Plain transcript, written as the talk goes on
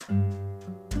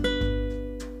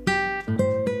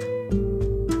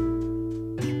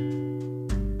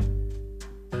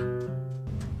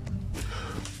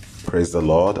Praise the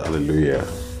Lord. Hallelujah.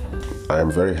 I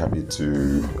am very happy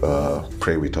to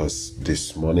pray with us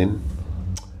this morning.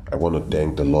 I want to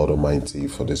thank the Lord Almighty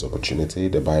for this opportunity.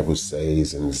 The Bible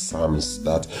says in Psalms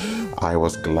that I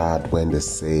was glad when they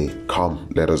say, "Come,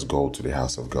 let us go to the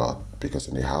house of God," because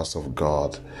in the house of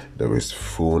God there is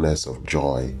fullness of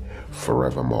joy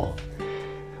forevermore.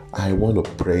 I want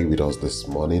to pray with us this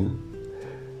morning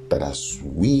that as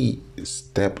we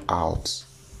step out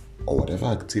or whatever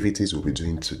activities we'll be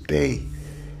doing today,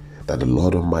 that the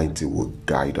Lord Almighty will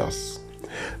guide us,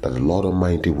 that the Lord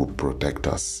Almighty will protect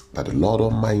us, that the Lord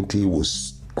Almighty will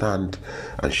stand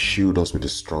and shield us with a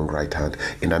strong right hand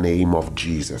in the name of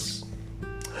Jesus.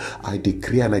 I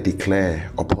decree and I declare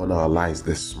upon our lives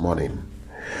this morning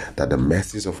that the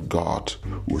mercies of God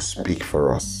will speak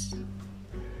for us.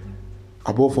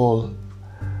 Above all,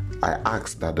 I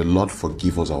ask that the Lord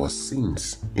forgive us our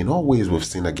sins. In all ways we've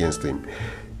sinned against Him.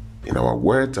 In our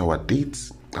words, our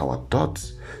deeds, our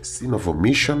thoughts, sin of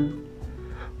omission,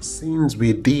 sins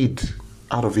we did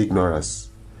out of ignorance.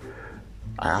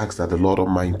 I ask that the Lord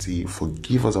Almighty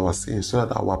forgive us our sins so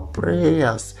that our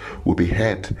prayers will be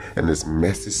heard in His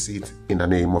mercy seat in the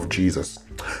name of Jesus.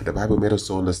 The Bible made us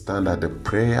to understand that the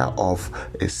prayer of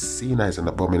a sinner is an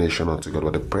abomination unto God,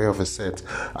 but the prayer of a saint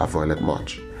availeth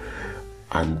much.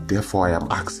 And therefore I am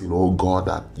asking, oh God,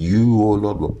 that you, oh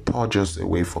Lord, will purge us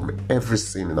away from every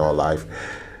sin in our life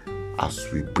as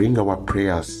we bring our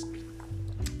prayers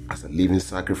as a living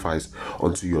sacrifice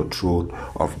unto your throne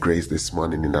of grace this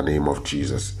morning in the name of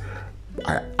Jesus.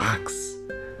 I ask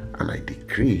and I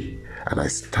decree and I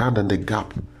stand in the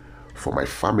gap for my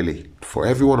family, for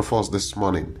every one of us this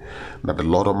morning, that the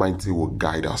Lord Almighty will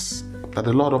guide us, that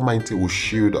the Lord Almighty will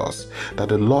shield us, that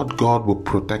the Lord God will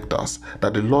protect us,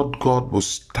 that the Lord God will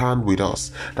stand with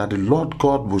us, that the Lord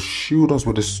God will shield us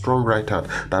with a strong right hand,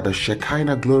 that the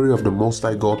Shekinah glory of the Most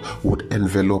High God would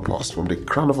envelop us from the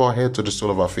crown of our head to the sole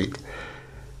of our feet.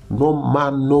 No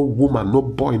man, no woman, no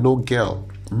boy, no girl,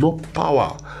 no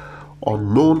power,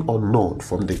 unknown,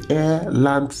 from the air,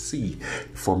 land, sea,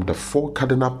 from the four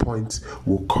cardinal points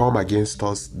will come against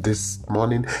us this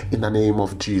morning in the name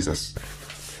of Jesus.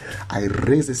 I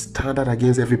raise a standard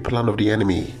against every plan of the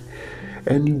enemy.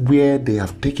 Anywhere they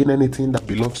have taken anything that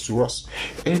belongs to us,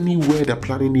 anywhere they're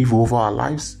planning evil over our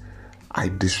lives, I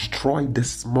destroy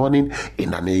this morning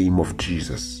in the name of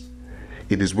Jesus.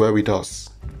 It is well with us.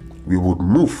 We would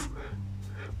move.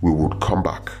 We would come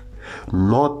back.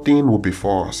 Nothing will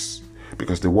befall us.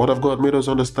 Because the word of God made us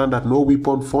understand that no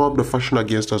weapon formed or fashioned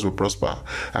against us will prosper.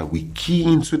 And we key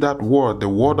into that word, the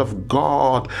word of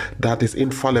God that is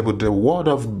infallible, the word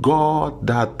of God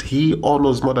that He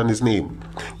honors more than His name.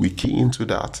 We key into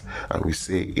that and we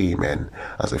say amen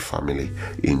as a family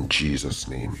in Jesus'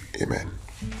 name. Amen.